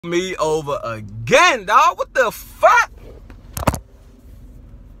Me over again, dog. What the fuck?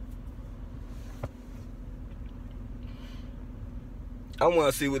 I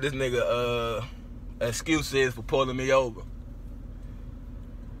want to see what this nigga excuse is for pulling me over.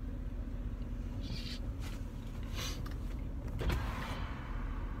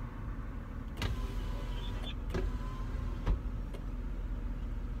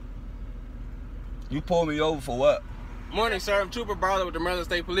 You pulled me over for what? Morning, sir. I'm Trooper Barlow with the Maryland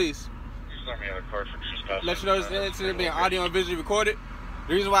State Police. Let you know this incident being audio and visually recorded.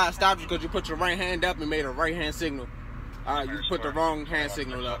 The reason why I stopped is because you put your right hand up and made a right hand signal. You put the wrong hand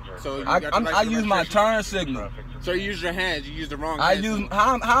signal up. So I use my turn signal. So you use your hands. You use the wrong.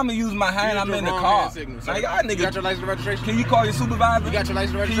 How I'm gonna use my hand? I'm in the car. Now y'all niggas. You got your license and registration? Can you call your supervisor? You got your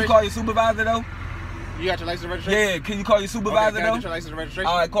license and registration? Can you call your supervisor though? You got your license and registration? Yeah. Can you call your supervisor Can though? I get your license and registration?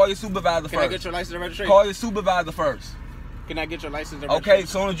 All right. Call your supervisor first. Can I get your license and registration? Call your supervisor first. Can I get your license and registration? Okay. As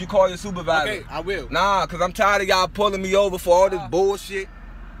soon as you call your supervisor. Okay, I will. Nah, cause I'm tired of y'all pulling me over for all this bullshit.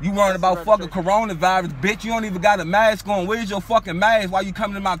 You worrying about fucking coronavirus, bitch. You don't even got a mask on. Where's your fucking mask while you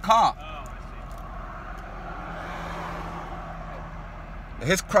coming in my car?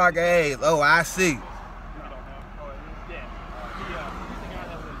 His crock ass. Oh, I see.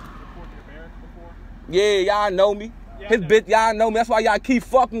 Yeah, y'all know me. His bitch, y'all know me. That's why y'all keep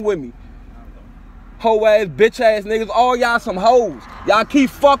fucking with me. Hoe ass, bitch ass niggas. All y'all some hoes. Y'all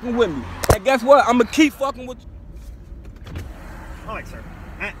keep fucking with me. And guess what? I'ma keep fucking with you. Alright, sir.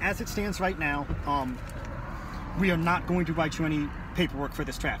 As it stands right now, we are not going to write you any paperwork for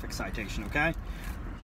this traffic citation, okay?